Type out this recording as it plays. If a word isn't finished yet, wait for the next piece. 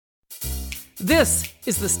This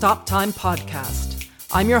is the Stop Time Podcast.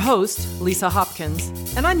 I'm your host, Lisa Hopkins,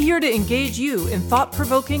 and I'm here to engage you in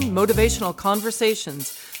thought-provoking, motivational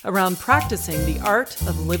conversations around practicing the art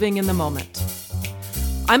of living in the moment.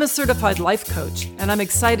 I'm a certified life coach, and I'm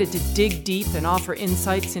excited to dig deep and offer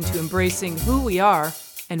insights into embracing who we are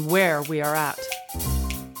and where we are at.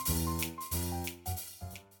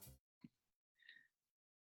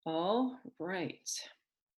 All right.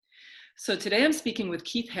 So today I'm speaking with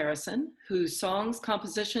Keith Harrison, whose songs,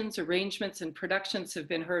 compositions, arrangements, and productions have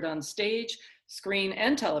been heard on stage, screen,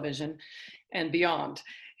 and television, and beyond.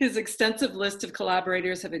 His extensive list of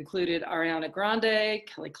collaborators have included Ariana Grande,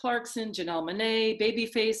 Kelly Clarkson, Janelle Monáe,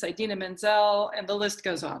 Babyface, Idina Menzel, and the list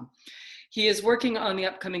goes on. He is working on the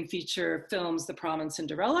upcoming feature films The Prom and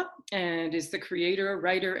Cinderella, and is the creator,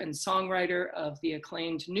 writer, and songwriter of the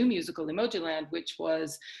acclaimed new musical Emojiland, which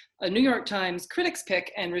was a New York Times critics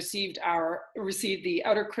pick and received the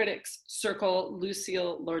Outer Critics Circle,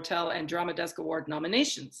 Lucille Lortel, and Drama Desk Award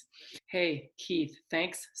nominations. Hey, Keith,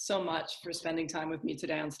 thanks so much for spending time with me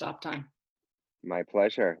today on Stop Time. My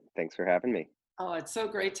pleasure. Thanks for having me. Oh, it's so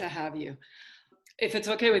great to have you. If it's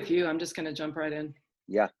okay with you, I'm just going to jump right in.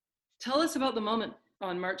 Yeah. Tell us about the moment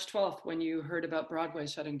on March 12th when you heard about Broadway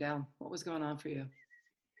shutting down. What was going on for you?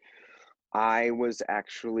 I was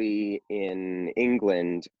actually in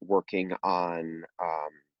England working on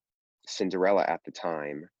Cinderella at the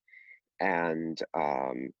time. And,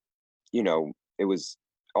 it was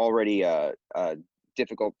already a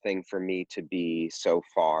difficult thing for me to be so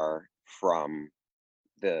far from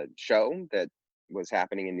the show that was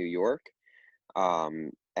happening in New York.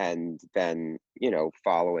 And then,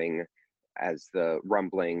 following as the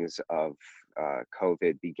rumblings of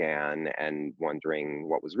COVID began and wondering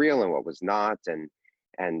what was real and what was not.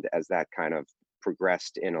 And as that kind of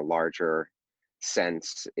progressed in a larger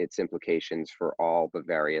sense, its implications for all the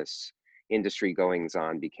various industry goings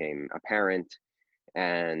on became apparent.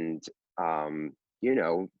 And,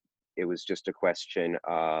 it was just a question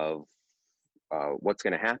of what's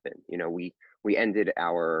going to happen. We ended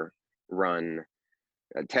our run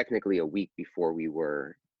technically a week before we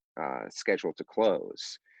were scheduled to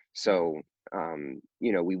close. So,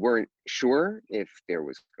 we weren't sure if there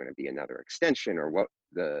was going to be another extension or what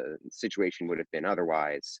the situation would have been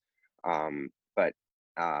otherwise. But,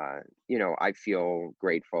 I feel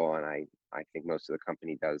grateful, and I think most of the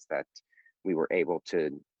company does, that we were able to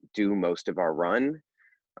do most of our run.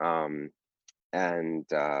 And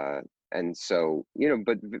so,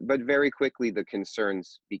 but very quickly the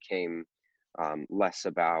concerns became less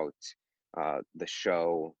about the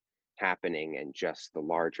show happening and just the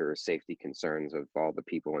larger safety concerns of all the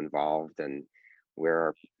people involved, and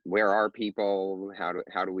where are people,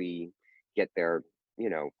 how do we get their,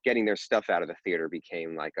 getting their stuff out of the theater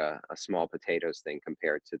became like a small potatoes thing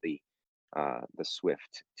compared to the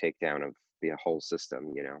swift takedown of the whole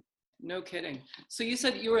system. No kidding. So you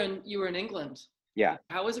said you were in England. Yeah.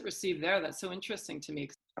 How was it received there? That's so interesting to me.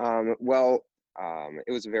 It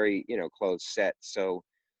was a very, closed set. So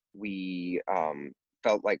we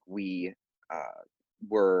felt like we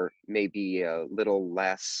were maybe a little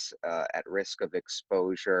less at risk of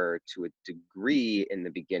exposure to a degree in the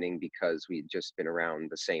beginning because we'd just been around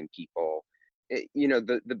the same people.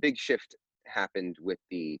 The big shift happened with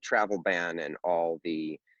the travel ban and all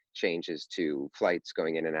the changes to flights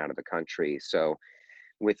going in and out of the country. So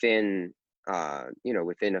within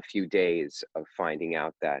within a few days of finding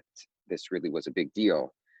out that this really was a big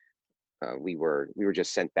deal, we were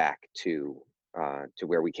just sent back to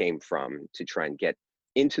where we came from to try and get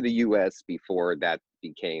into the U.S. before that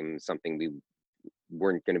became something we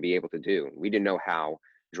weren't going to be able to do. We didn't know how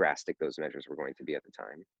drastic those measures were going to be at the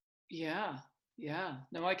time. Yeah.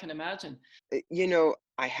 No, I can imagine.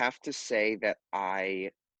 I have to say that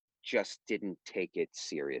I just didn't take it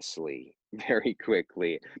seriously very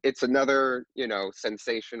quickly. It's another,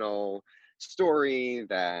 sensational story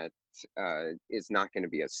that is not going to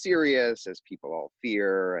be as serious as people all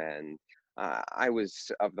fear. And I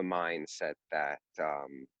was of the mindset that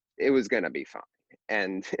it was going to be fine.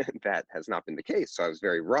 And that has not been the case. So I was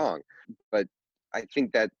very wrong. But I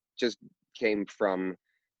think that just came from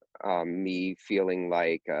me feeling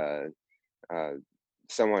like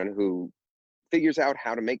someone who figures out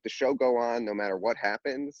how to make the show go on no matter what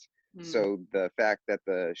happens. So the fact that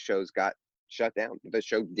the shows got shut down, the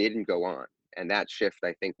show didn't go on. And that shift,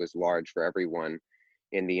 I think, was large for everyone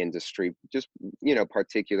in the industry, just,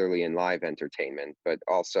 particularly in live entertainment, but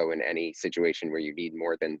also in any situation where you need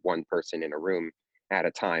more than one person in a room at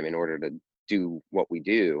a time in order to do what we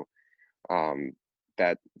do.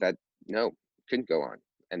 That no, couldn't go on.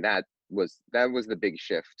 And that was the big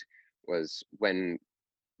shift, was when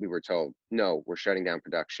we were told, no, we're shutting down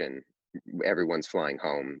production. Everyone's flying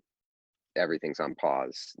home. Everything's on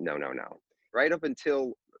pause. No, no, no. Right up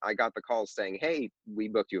until I got the call saying, hey, we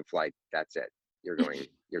booked you a flight. That's it. You're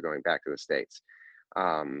going back to the States.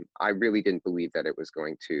 I really didn't believe that it was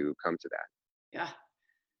going to come to that. Yeah.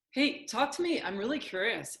 Hey, talk to me. I'm really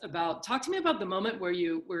curious about, talk to me about the moment where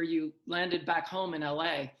you landed back home in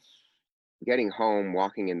LA. Getting home,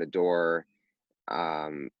 walking in the door,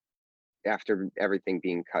 um, after everything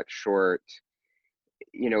being cut short,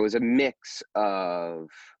 it was a mix of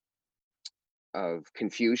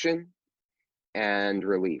confusion and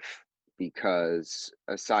relief, because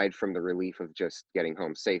aside from the relief of just getting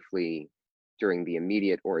home safely during the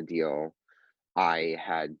immediate ordeal, I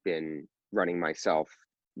had been running myself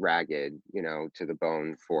ragged, to the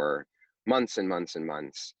bone for months and months and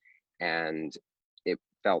months. And it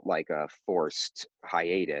felt like a forced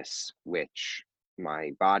hiatus, which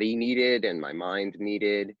my body needed and my mind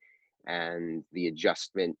needed. And the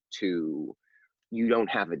adjustment to, you don't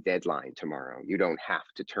have a deadline tomorrow. You don't have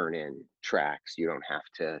to turn in tracks. You don't have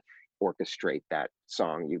to orchestrate that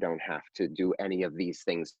song. You don't have to do any of these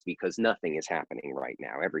things because nothing is happening right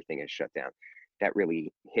now. Everything is shut down. That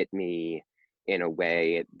really hit me in a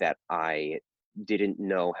way that I didn't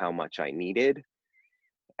know how much I needed.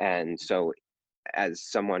 And so, as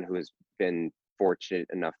someone who has been fortunate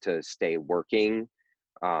enough to stay working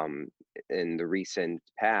um, in the recent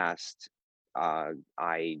past,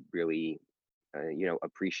 I really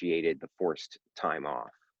appreciated the forced time off.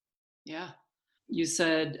 Yeah. You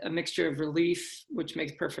said a mixture of relief, which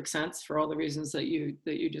makes perfect sense for all the reasons that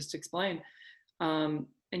you just explained.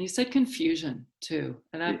 And you said confusion too,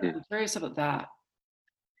 and Mhm. I'm curious about that.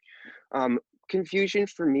 Um, Confusion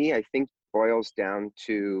for me, I think, boils down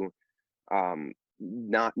to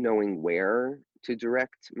not knowing where to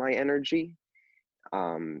direct my energy,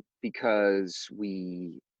 because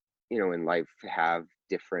we, in life have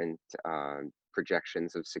different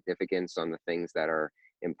projections of significance on the things that are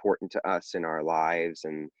important to us in our lives,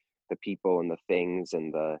 and the people and the things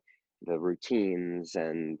and the routines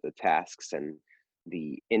and the tasks and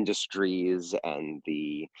the industries and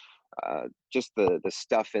the just the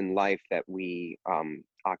stuff in life that we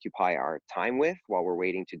occupy our time with while we're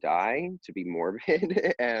waiting to die, to be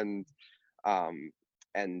morbid. Um,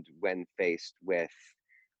 and when faced with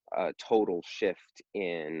a total shift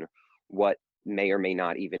in what may or may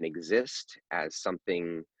not even exist as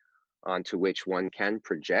something onto which one can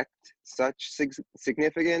project such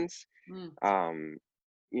significance, Mm, um,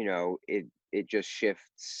 it just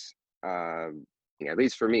shifts. At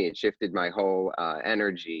least for me, it shifted my whole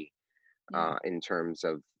energy mm, in terms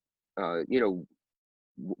of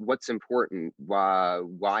what's important.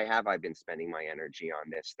 Why have I been spending my energy on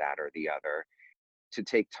this, that, or the other? To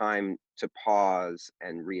take time to pause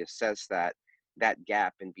and reassess that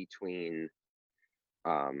gap in between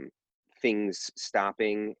um, things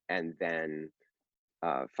stopping and then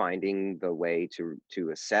finding the way to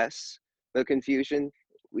assess the confusion.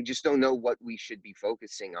 We just don't know what we should be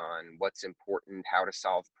focusing on, what's important, how to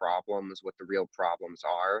solve problems, what the real problems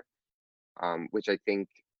are. Which I think,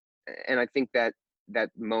 and I think that that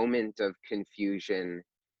moment of confusion,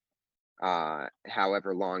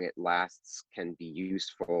 however long it lasts, can be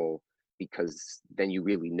useful, because then you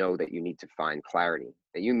really know that you need to find clarity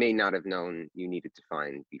that you may not have known you needed to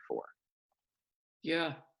find before.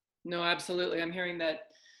 yeah. No, absolutely. I'm hearing that,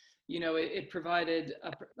 it provided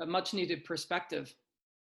a much needed perspective.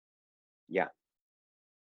 Yeah.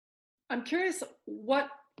 I'm curious,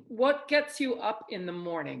 what gets you up in the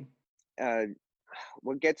morning? Uh,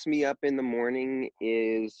 what gets me up in the morning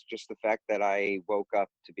is just the fact that I woke up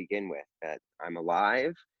to begin with, that I'm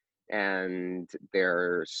alive, and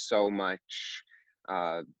there's so much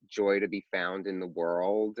uh, joy to be found in the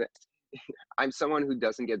world. I'm someone who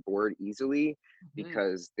doesn't get bored easily, Mhm.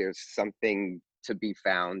 because there's something to be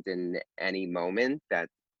found in any moment that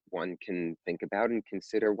one can think about and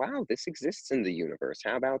consider, wow, this exists in the universe.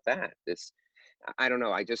 How about that? I don't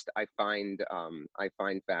know. I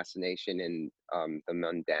find fascination in the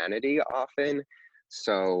mundanity often.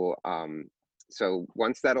 So so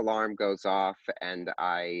once that alarm goes off and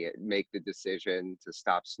I make the decision to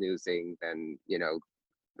stop snoozing, then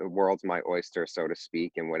the world's my oyster, so to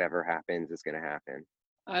speak, and whatever happens is going to happen.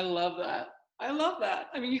 I love that. I love that.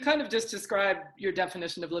 I mean, you kind of just described your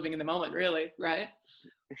definition of living in the moment, really, right?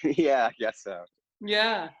 Yeah, I guess so.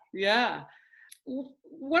 Yeah, yeah.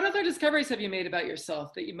 What other discoveries have you made about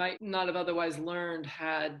yourself that you might not have otherwise learned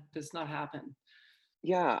had this not happened?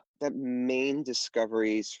 Yeah, the main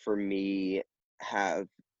discoveries for me have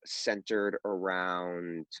centered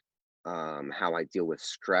around how I deal with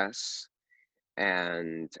stress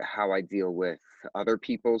and how I deal with other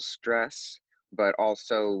people's stress, but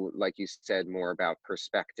also, like you said, more about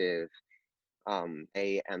perspective.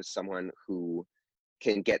 I am someone who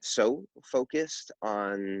can get so focused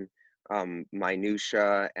on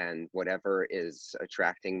minutia and whatever is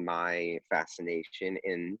attracting my fascination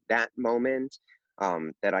in that moment,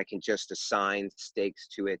 that I can just assign stakes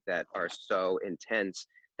to it that are so intense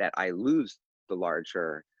that I lose the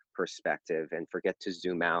larger perspective and forget to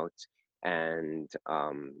zoom out and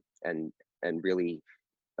and really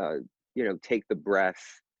uh, take the breath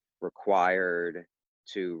required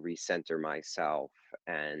to recenter myself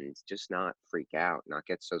and just not freak out, not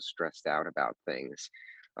get so stressed out about things.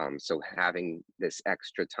 So having this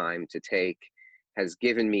extra time to take has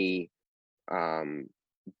given me um,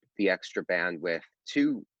 the extra bandwidth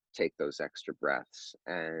to take those extra breaths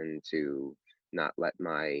and to not let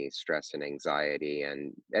my stress and anxiety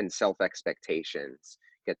and self expectations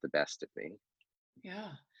get the best of me. Yeah.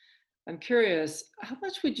 I'm curious, how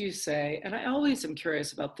much would you say, and I always am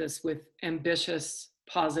curious about this with ambitious,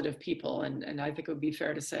 positive people, and I think it would be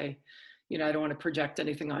fair to say, I don't want to project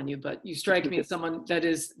anything on you, but you strike me as someone that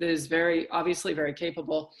is very obviously very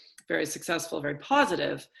capable, very successful, very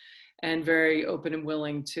positive, and very open and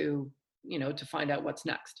willing to find out what's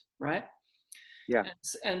next, right? Yeah.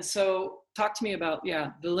 And so talk to me about,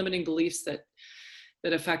 yeah, the limiting beliefs that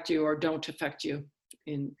affect you or don't affect you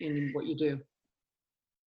in what you do.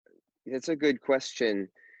 It's a good question.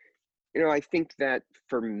 I think that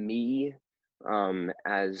for me,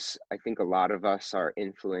 as I think a lot of us are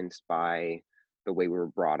influenced by the way we were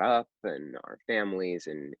brought up and our families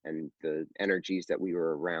and the energies that we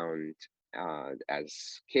were around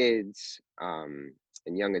as kids and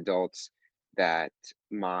young adults, that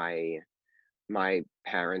my my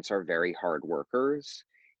parents are very hard workers,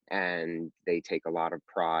 and they take a lot of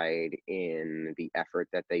pride in the effort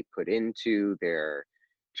that they put into their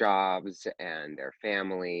jobs and their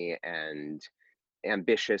family, and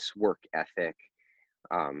ambitious work ethic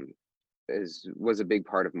um, was a big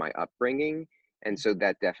part of my upbringing. And so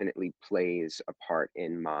that definitely plays a part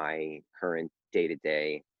in my current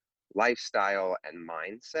day-to-day lifestyle and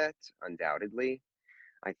mindset, undoubtedly.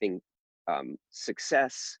 I think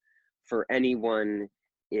success for anyone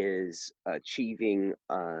is achieving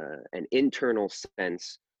an internal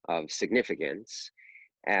sense of significance,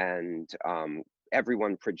 and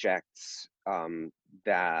everyone projects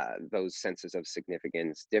that those senses of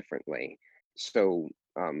significance differently. So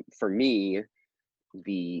for me,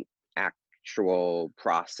 the actual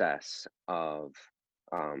process of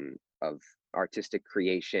artistic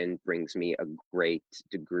creation brings me a great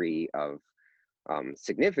degree of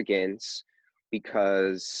significance,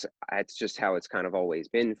 because it's just how it's kind of always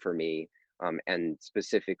been for me, and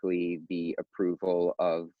specifically the approval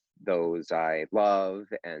of those I love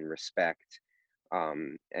and respect,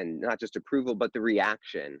 and not just approval, but the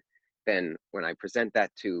reaction. Then when I present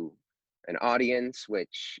that to an audience,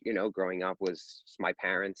 which, growing up was my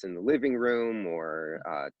parents in the living room or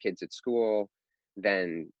kids at school,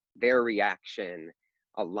 then their reaction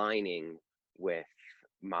aligning with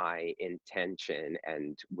my intention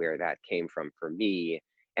and where that came from for me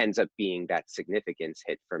ends up being that significance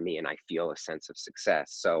hit for me, and I feel a sense of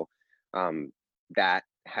success. So um, that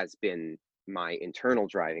has been my internal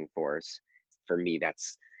driving force. For me,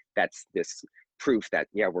 that's this proof that,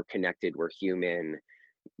 yeah, we're connected, we're human,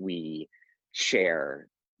 we share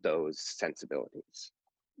those sensibilities.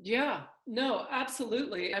 Yeah, no,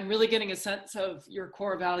 absolutely. I'm really getting a sense of your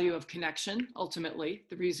core value of connection. Ultimately,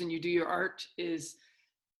 the reason you do your art is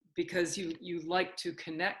because you like to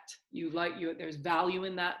connect. There's value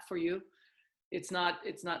in that for you. It's not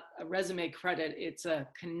a resume credit, it's a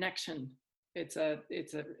connection. It's a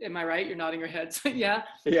am I right? You're nodding your head. So yeah.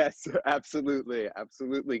 Yes, absolutely,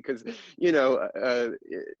 absolutely. Because if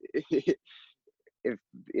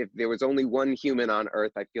there was only one human on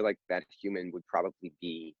Earth, I feel like that human would probably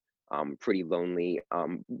be pretty lonely.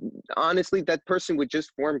 Honestly, that person would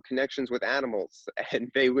just form connections with animals,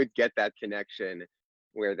 and they would get that connection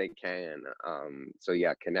where they can. So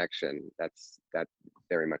yeah, connection. That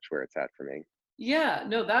very much where it's at for me. Yeah,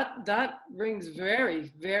 no, that rings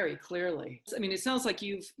very, very clearly. I mean, it sounds like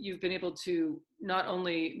you've been able to not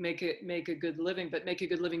only make a good living, but make a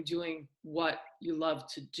good living doing what you love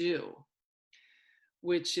to do,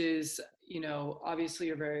 which is, obviously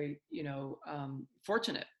you're very,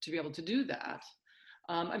 fortunate to be able to do that.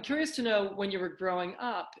 I'm curious to know, when you were growing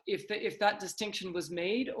up, if that distinction was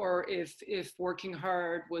made, or if working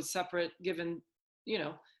hard was separate, you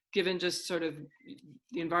know, given just sort of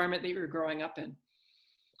the environment that you were growing up in.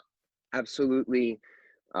 Absolutely.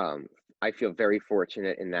 Um, I feel very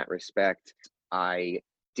fortunate in that respect. I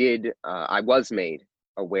I was made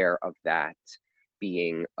aware of that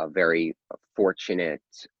being a very fortunate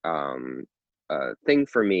thing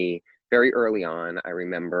for me very early on. I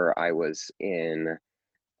remember I was in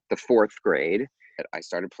the fourth grade. I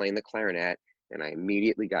started playing the clarinet and I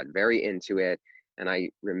immediately got very into it. And I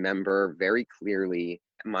remember very clearly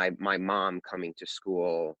my mom coming to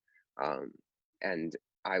school, um, and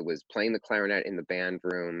I was playing the clarinet in the band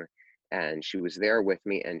room, and she was there with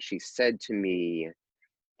me, and she said to me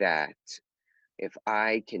that if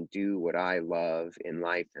I can do what I love in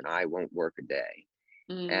life, then I won't work a day.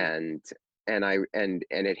 Mm, And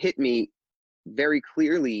and it hit me very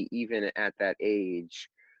clearly even at that age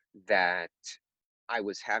that I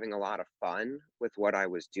was having a lot of fun with what I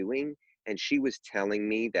was doing, and she was telling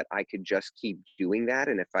me that I could just keep doing that,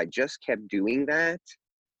 and if I just kept doing that,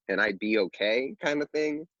 then I'd be okay, kind of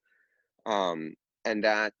thing. Um, and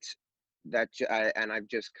and I've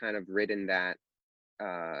just kind of ridden that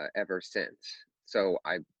ever since. So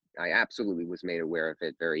I absolutely was made aware of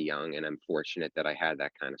it very young, and I'm fortunate that I had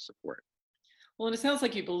that kind of support. well, and it sounds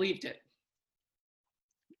like you believed it.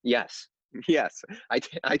 Yes, yes,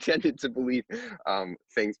 I tended to believe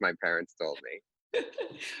things my parents told me.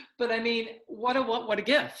 But I mean, what a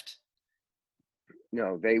gift.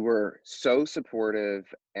 No, they were so supportive,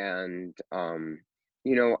 and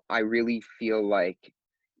you know, I really feel like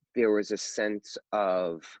there was a sense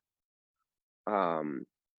of um,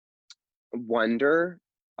 wonder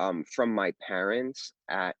from my parents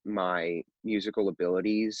at my musical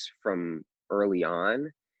abilities from early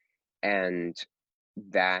on, and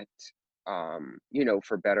that you know,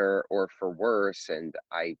 for better or for worse, and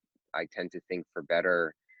I tend to think for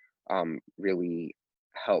better, really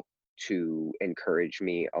helped to encourage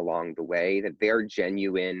me along the way, that they're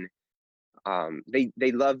genuine.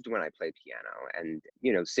 They loved when I played piano, and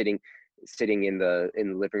you know, sitting in the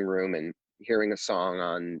living room and hearing a song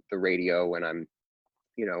on the radio when I'm,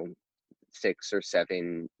 you know, 6 or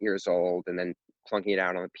 7 years old, and then plunking it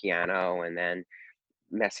out on the piano, and then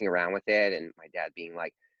messing around with it, and my dad being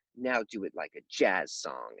like, now do it like a jazz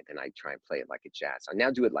song, and then I try and play it like a jazz song. Now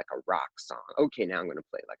do it like a rock song. Okay, now I'm going to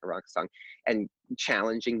play it like a rock song, and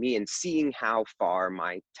challenging me and seeing how far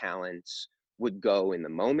my talents would go in the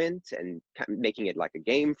moment, and making it like a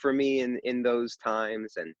game for me in those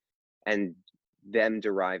times, and them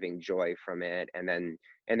deriving joy from it, and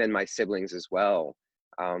then my siblings as well,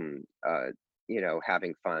 um uh you know,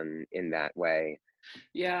 having fun in that way.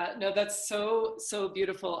 Yeah, no, that's so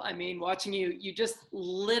beautiful. I mean, watching you, you just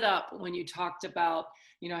lit up when you talked about,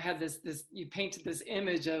 I had this, you painted this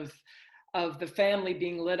image of the family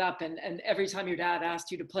being lit up, and every time your dad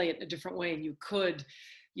asked you to play it in a different way and you could,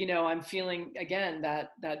 I'm feeling again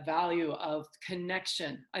that value of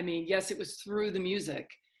connection. I mean, yes, it was through the music,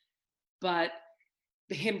 but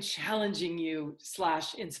him challenging you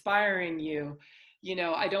slash inspiring you,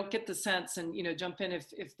 I don't get the sense, and jump in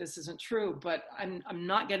if this isn't true, but I'm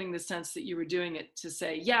not getting the sense that you were doing it to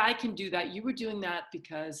say, yeah, I can do that. You were doing that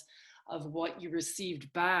because of what you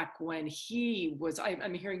received back when he was.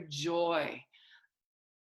 I'm hearing joy.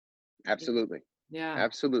 Absolutely. Yeah.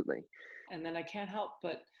 Absolutely. And then I can't help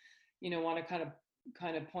but want to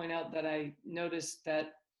kind of point out that I noticed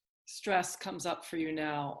that stress comes up for you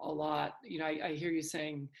now a lot. I hear you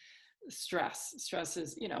saying stress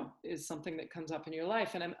is is something that comes up in your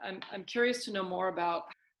life, and I'm curious to know more about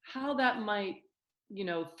how that might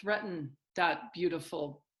threaten that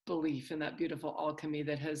beautiful belief and that beautiful alchemy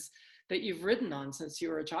that you've ridden on since you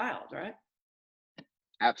were a child, right?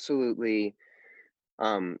 Absolutely.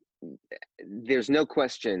 Um, there's no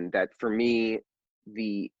question that for me,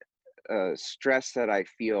 the stress that I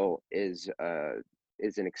feel is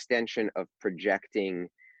an extension of projecting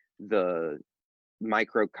the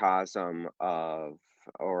microcosm of,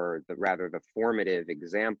 or the rather the formative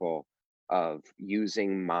example of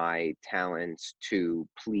using my talents to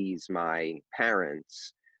please my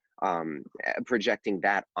parents, projecting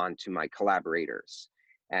that onto my collaborators,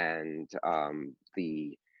 and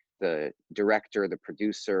the director, the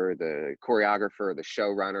producer, the choreographer, the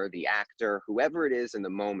showrunner, the actor, whoever it is in the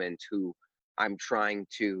moment who I'm trying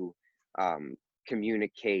to um,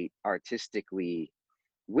 communicate artistically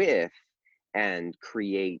with and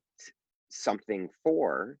create something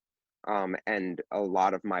for. And a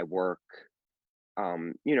lot of my work,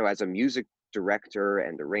 you know, as a music director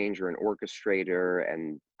and arranger and orchestrator,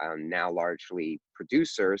 and now largely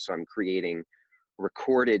producer, so I'm creating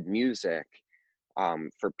recorded music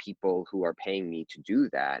for people who are paying me to do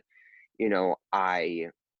that. You know, I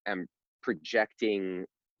am projecting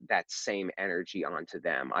that same energy onto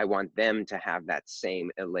them. I want them to have that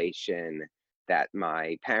same elation that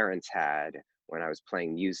my parents had when I was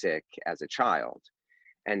playing music as a child.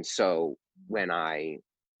 And so when I,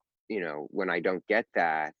 when I don't get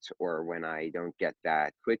that, or when I don't get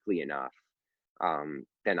that quickly enough,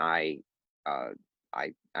 then uh,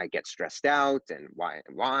 I get stressed out, and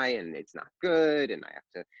why, and it's not good, and I have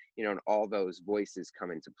to, and all those voices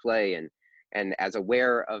come into play, and as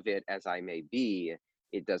aware of it as I may be,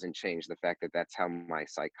 it doesn't change the fact that that's how my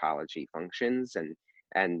psychology functions,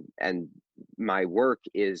 and my work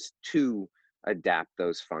is to adapt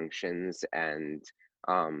those functions, and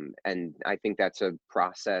I think that's a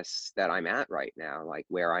process that I'm at right now, like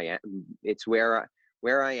where I am. It's where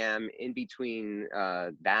I am in between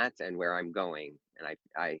that and where I'm going. And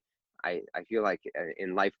I feel like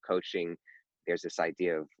in life coaching, there's this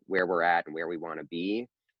idea of where we're at and where we want to be.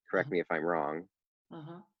 Correct Uh-huh. me if I'm wrong.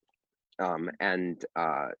 Uh-huh. And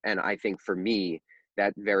I think for me,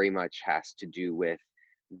 that very much has to do with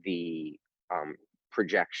the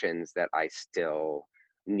projections that I still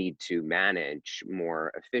need to manage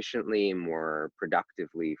more efficiently, more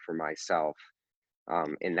productively for myself,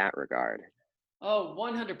 in that regard. Oh,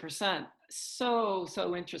 100%.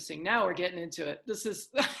 So interesting. Now we're getting into it. This is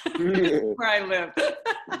where I live.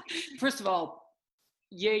 First of all,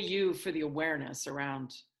 yay you for the awareness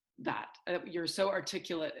around that. You're so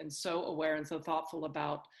articulate and so aware and so thoughtful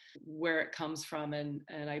about where it comes from. And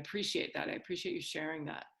I appreciate that. I appreciate you sharing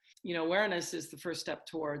that. Awareness is the first step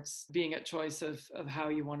towards being at choice of how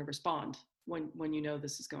you want to respond when you know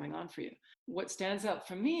this is going on for you. What stands out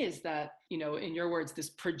for me is that, in your words, this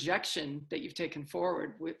projection that you've taken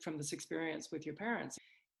forward from this experience with your parents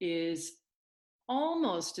is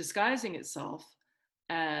almost disguising itself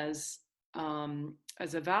as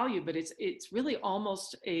as a value, but it's really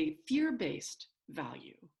almost a fear-based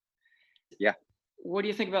value. Yeah, What do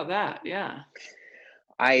you think about that? Yeah.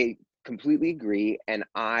 I completely agree. And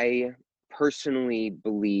I personally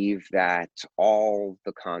believe that all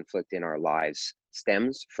the conflict in our lives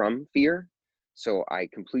stems from fear. So I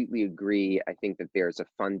completely agree. I think that there's a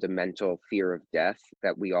fundamental fear of death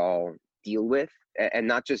that we all deal with, and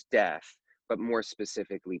not just death, but more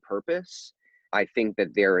specifically purpose. I think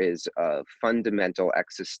that there is a fundamental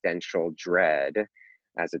existential dread,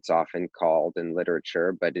 as it's often called in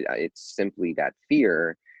literature, but it's simply that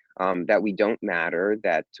fear, that we don't matter,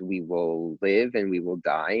 that we will live and we will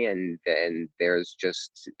die, and then there's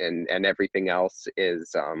just and everything else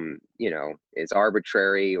is is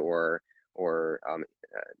arbitrary or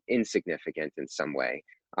insignificant in some way.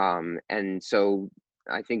 And so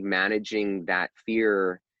I think managing that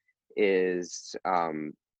fear is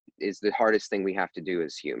is the hardest thing we have to do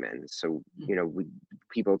as humans. So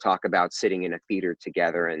people talk about sitting in a theater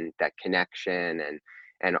together and that connection,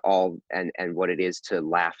 and what it is to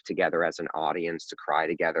laugh together as an audience, to cry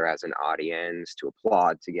together as an audience, to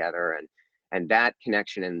applaud together, and that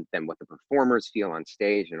connection, and then what the performers feel on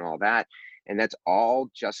stage and all that. And that's all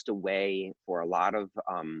just a way for a lot of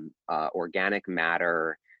organic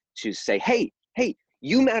matter to say, hey,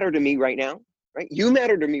 you matter to me right now, right? You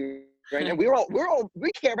matter to me right now.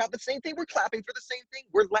 We care about the same thing. We're clapping for the same thing.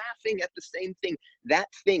 We're laughing at the same thing. That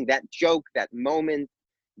thing, that joke, that moment,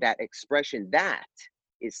 that expression, that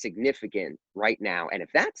is significant right now. And if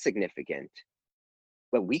that's significant,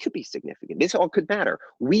 well, we could be significant. This all could matter.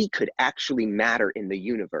 We could actually matter in the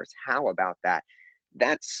universe. How about that?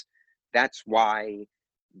 That's why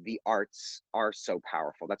the arts are so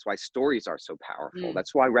powerful. That's why stories are so powerful. Mm.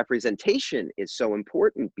 That's why representation is so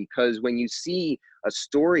important, because when you see a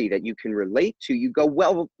story that you can relate to, you go,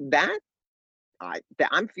 well,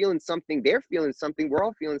 I'm feeling something, they're feeling something, we're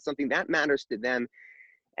all feeling something that matters to them.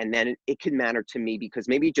 And then it can matter to me, because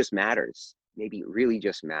maybe it just matters. Maybe it really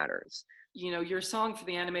just matters. Your song for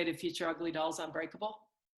the animated feature Ugly Dolls Unbreakable.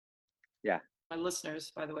 Yeah. My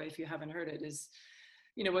listeners, by the way, if you haven't heard it, was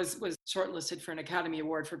shortlisted for an Academy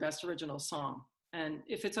Award for Best Original Song. And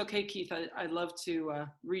if it's okay, Keith, I'd love to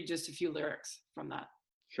read just a few lyrics from that.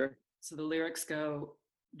 Sure. So the lyrics go,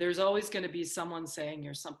 "There's always going to be someone saying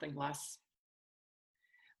you're something less.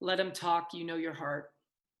 Let them talk, you know your heart.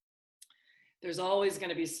 There's always going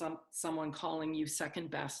to be someone calling you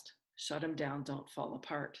second best. Shut them down, don't fall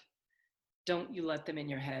apart. Don't you let them in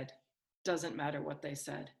your head. Doesn't matter what they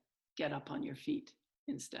said. Get up on your feet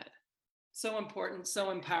instead." So important, so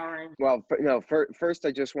empowering. Well, first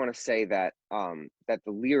I just want to say that that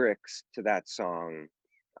the lyrics to that song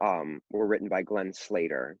were written by Glenn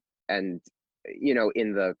Slater, and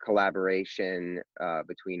in the collaboration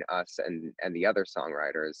between us and the other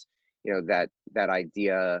songwriters, that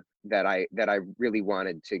idea that I really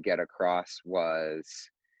wanted to get across was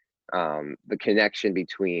the connection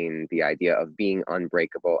between the idea of being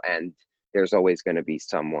unbreakable, and there's always going to be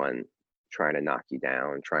someone trying to knock you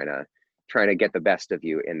down, trying to get the best of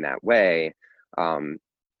you in that way.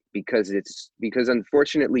 because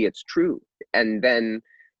unfortunately it's true. And then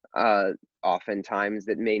uh, oftentimes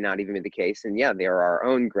that may not even be the case. And yeah, they're our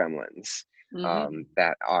own gremlins, Hmm.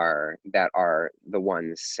 that are the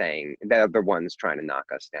ones saying, that are the ones trying to knock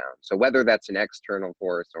us down. So whether that's an external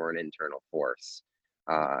force or an internal force,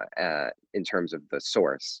 in terms of the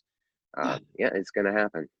source, yeah, it's going to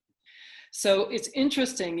happen. So it's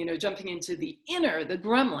interesting, jumping into the inner, the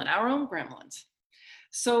gremlin, our own gremlins.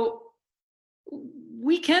 So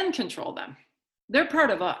we can control them. They're part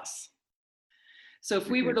of us. So if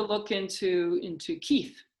we were Hmm. to look into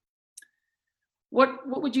Keith, what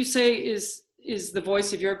would you say is the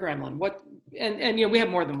voice of your gremlin? What and we have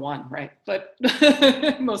more than one, right? But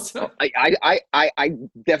most Oh, of I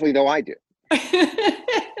definitely know I do.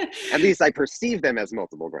 At least I perceive them as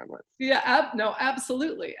multiple gremlins. yeah, no,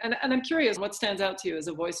 absolutely. And I'm curious, what stands out to you as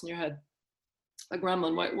a voice in your head? A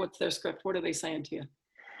gremlin, what's their script? What are they saying to you?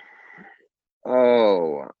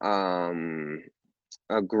 Oh,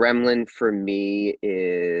 a gremlin for me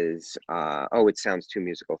is oh, it sounds too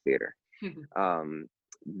musical theater. Um,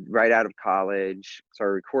 right out of college, so I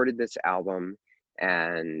recorded this album,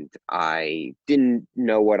 and I didn't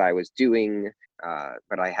know what I was doing,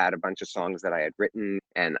 but I had a bunch of songs that I had written,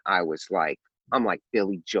 and I'm like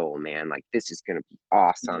Billy Joel, man, like this is gonna be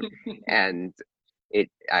awesome. And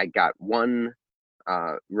I got one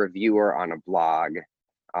reviewer on a blog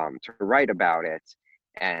to write about it,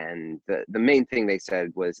 and the main thing they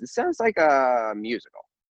said was, "It sounds like a musical,"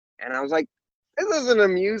 and I was like, "This isn't a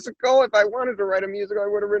musical. If I wanted to write a musical, I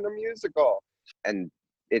would have written a musical." And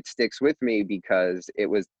it sticks with me because it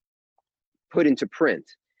was put into print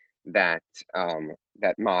that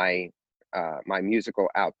that my musical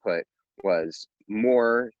output was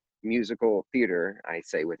more musical theater, I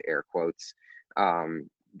say with air quotes, um,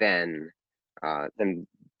 than uh, than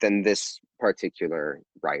than this particular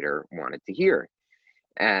writer wanted to hear.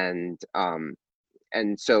 And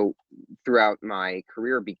so throughout my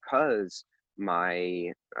career, because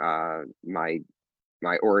my my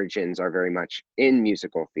my origins are very much in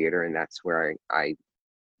musical theater, and that's where I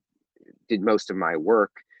did most of my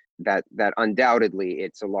work, that undoubtedly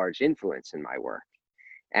it's a large influence in my work.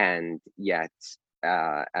 And yet,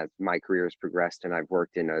 as my career has progressed and I've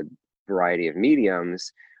worked in a variety of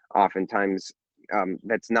mediums, oftentimes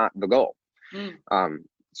that's not the goal. Mm. um,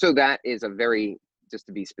 so that is a very, just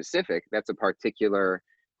to be specific, that's a particular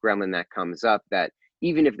gremlin that comes up, that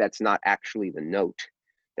even if that's not actually the note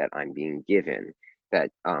that I'm being given, that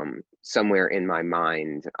somewhere in my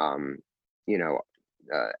mind, you know,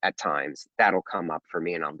 at times that'll come up for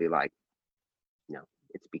me, and I'll be like, no,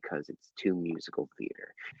 it's because it's too musical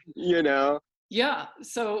theater, you know? Yeah.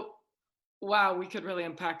 So, wow, we could really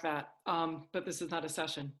unpack that. But this is not a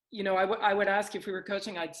session. I would ask you, if we were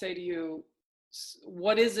coaching, I'd say to you,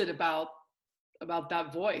 what is it about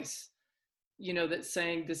that voice, that's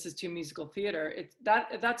saying this is too musical theater?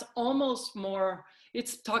 That's almost more.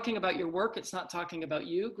 It's talking about your work. It's not talking about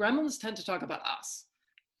you. Gremlins tend to talk about us.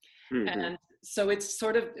 Hmm. And so it's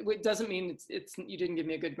sort of, it doesn't mean it's you didn't give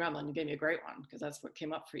me a good gremlin, you gave me a great one, because that's what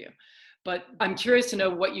came up for you. But I'm curious to know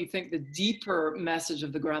what you think the deeper message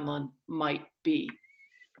of the gremlin might be.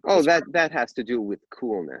 Oh, Because that has to do with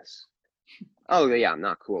coolness. Oh yeah, I'm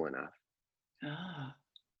not cool enough. ah,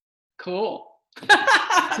 cool.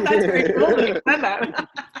 That's very cool that you said that.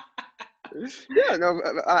 Yeah, no,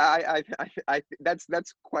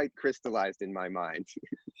 that's quite crystallized in my mind.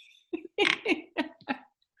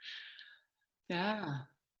 Yeah.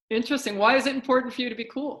 Interesting. Why is it important for you to be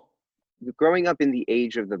cool? Growing up in the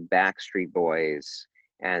age of the Backstreet Boys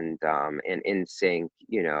and NSYNC,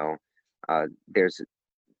 uh, there's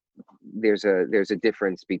there's a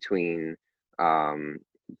difference um,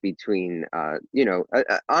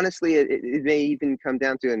 honestly, it may even come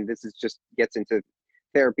down to, and this is just gets into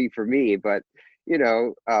therapy for me, but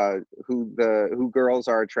who girls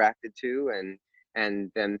are attracted to,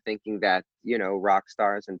 and them thinking that rock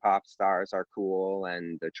stars and pop stars are cool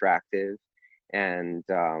and attractive, and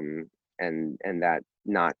that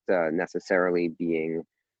not necessarily being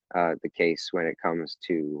the case when it comes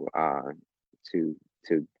to to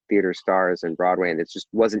theater stars and Broadway, and it just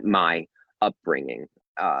wasn't my upbringing.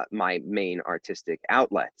 My main artistic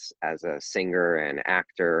outlets as a singer and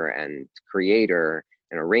actor and creator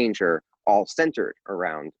and arranger all centered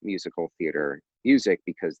around musical theater music,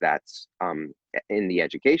 because that's in the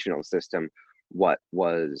educational system what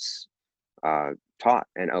was taught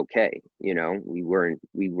and okay. We were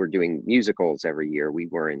doing musicals every year.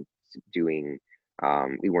 Doing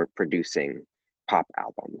we weren't producing pop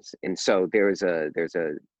albums, and so a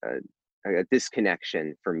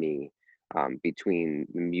disconnection for me between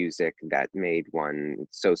the music that made one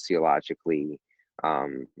sociologically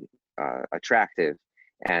um, attractive,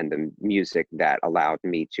 and the music that allowed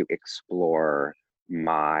me to explore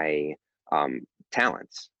my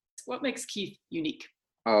talents. What makes Keith unique?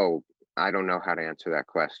 Oh, I don't know how to answer that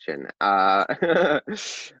question.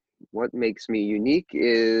 What makes me unique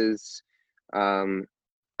is,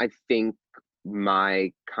 I think,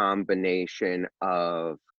 my combination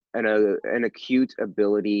of an acute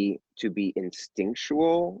ability to be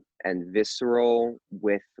instinctual and visceral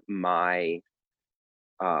with my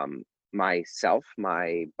myself,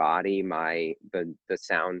 my body, the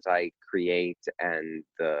sounds I create, and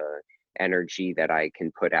the energy that I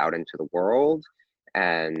can put out into the world,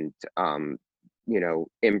 and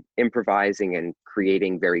improvising and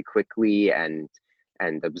creating very quickly, and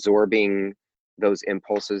absorbing those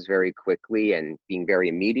impulses very quickly and being very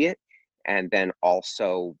immediate, and then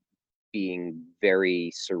also being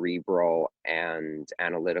very cerebral and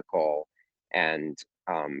analytical, and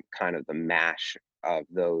kind of the mash of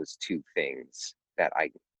those two things that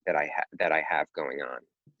I have going on.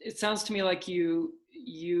 It sounds to me like you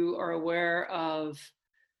are aware of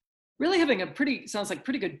really having a pretty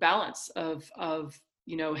good balance of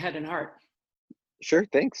head and heart. Sure,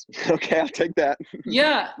 thanks. Okay, I'll take that.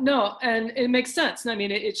 Yeah, no, and it makes sense. I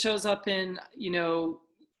mean, it shows up in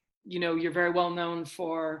you're very well known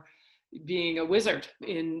for being a wizard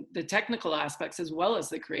in the technical aspects as well as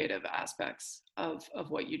the creative aspects of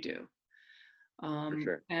what you do. For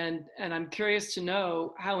sure. And I'm curious to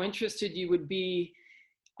know how interested you would be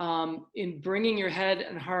in bringing your head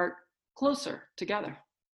and heart closer together.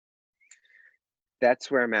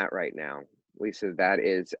 That's where I'm at right now, Lisa. That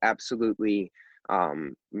is absolutely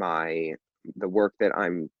my the work that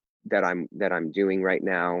I'm doing right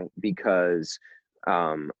now, because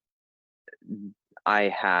I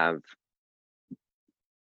have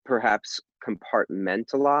perhaps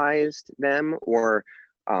compartmentalized them, or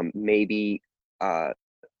maybe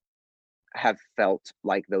have felt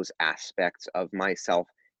like those aspects of myself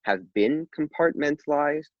have been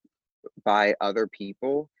compartmentalized by other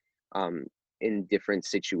people, um, in different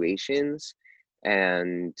situations,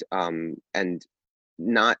 and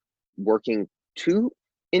not working to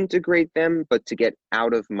integrate them, but to get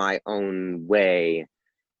out of my own way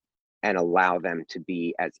and allow them to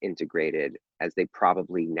be as integrated as they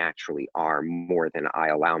probably naturally are, more than I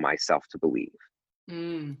allow myself to believe.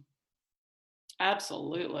 Mm,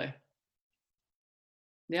 absolutely.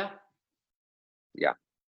 Yeah. Yeah.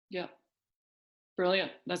 Yeah.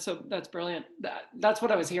 Brilliant. That's brilliant. That's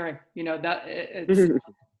what I was hearing. It's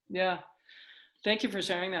yeah. Thank you for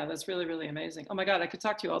sharing that. That's really, really amazing. Oh my God, I could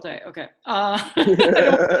talk to you all day. Okay.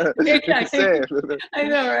 Yeah, Same. I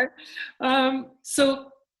know, right?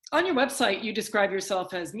 So on your website, you describe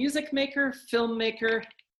yourself as music maker, filmmaker,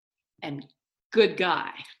 and good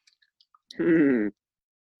guy.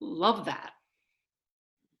 Love that.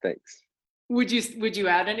 Thanks. Would you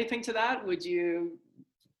add anything to that? What do you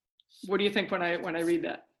think when I read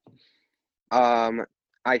that?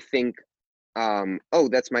 I think, oh,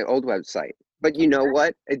 that's my old website. But you know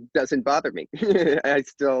what? It doesn't bother me. I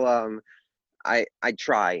still, I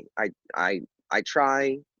try. I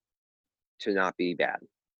try to not be bad,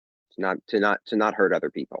 to not hurt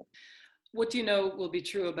other people. What do you know will be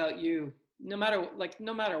true about you, no matter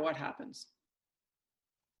what happens?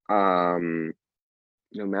 Um,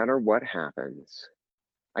 no matter what happens,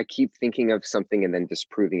 I keep thinking of something and then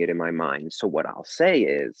disproving it in my mind. So what I'll say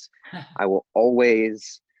is, I will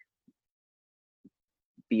always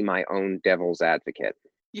be my own devil's advocate.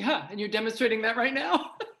 Yeah, and you're demonstrating that right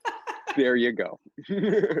now. There you go.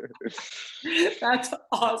 That's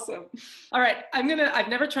awesome. All right, I've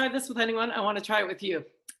never tried this with anyone. I want to try it with you.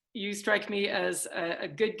 You strike me as a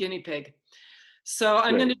good guinea pig. So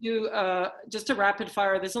I'm going to do just a rapid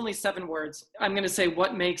fire. There's only 7 words. I'm going to say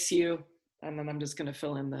what makes you, and then I'm just going to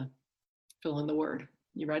fill in the word.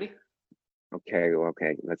 You ready? Okay,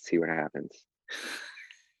 let's see what happens.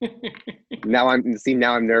 Now I'm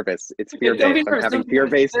nervous. It's fear-based. I'm having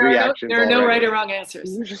fear-based reactions. There are no right or wrong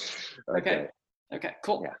answers. Okay. Okay,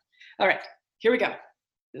 cool. Yeah. All right, here we go.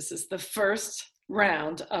 This is the first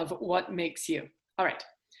round of what makes you. All right.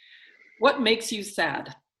 What makes you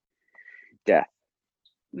sad? Death.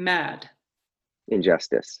 Mad.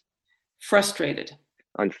 Injustice. Frustrated.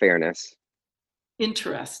 Unfairness.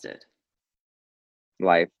 Interested.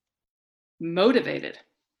 Life. Motivated.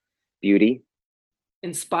 Beauty.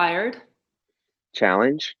 Inspired.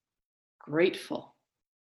 Challenge. Grateful.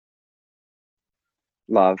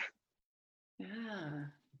 Love. Yeah,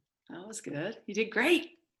 that was good. You did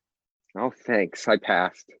great. Oh, thanks. I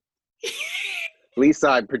passed. Lisa,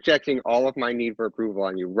 I'm projecting all of my need for approval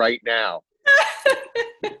on you right now.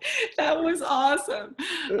 That was awesome.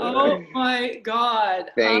 Oh my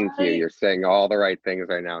God. Thank you. You're saying all the right things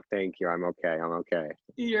right now. Thank you. I'm okay. I'm okay.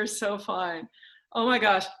 You're so fine. Oh my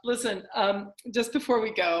gosh. Listen, just before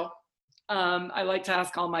we go, I like to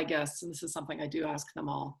ask all my guests, and this is something I do ask them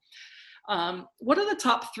all. What are the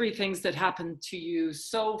top 3 things that happened to you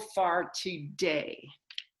so far today?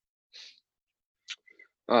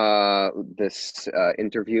 This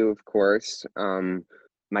interview, of course.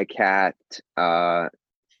 My cat,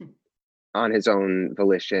 on his own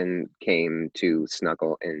volition, came to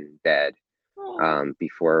snuggle in bed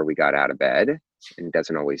before we got out of bed, and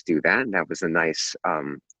doesn't always do that. And that was a nice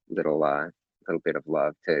little bit of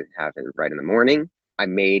love to have it right in the morning. I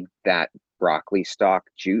made that broccoli stalk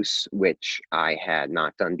juice, which I had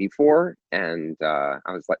not done before, and I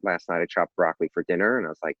was like, last night I chopped broccoli for dinner, and I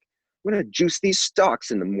was like, I'm gonna juice these stalks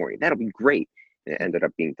in the morning. That'll be great. And it ended up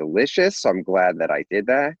being delicious, so I'm glad that I did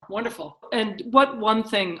that. Wonderful. And what one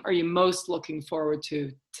thing are you most looking forward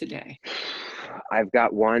to today? I've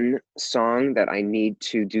got one song that I need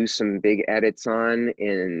to do some big edits on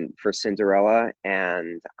for Cinderella,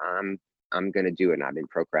 and I'm gonna do it. And I've been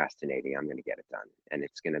procrastinating. I'm gonna get it done, and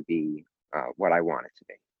it's gonna be what I want it to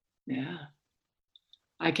be. Yeah,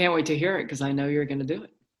 I can't wait to hear it because I know you're gonna do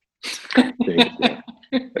it. Thank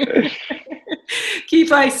you.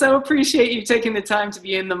 Keith, I so appreciate you taking the time to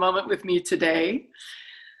be in the moment with me today.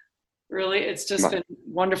 Really, it's just been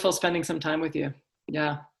wonderful spending some time with you.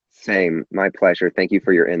 Yeah. Same, my pleasure. Thank you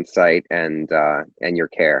for your insight and your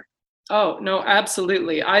care. Oh, no,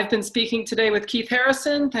 absolutely. I've been speaking today with Keith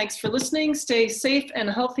Harrison. Thanks for listening. Stay safe and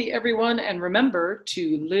healthy, everyone. And remember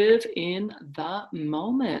to live in the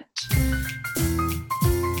moment.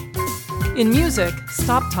 In music,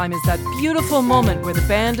 stop time is that beautiful moment where the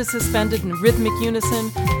band is suspended in rhythmic unison,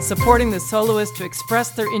 supporting the soloist to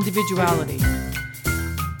express their individuality.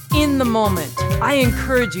 In the moment, I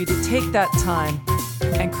encourage you to take that time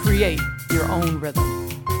and create your own rhythm.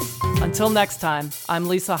 Until next time, I'm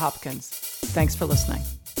Lisa Hopkins. Thanks for listening.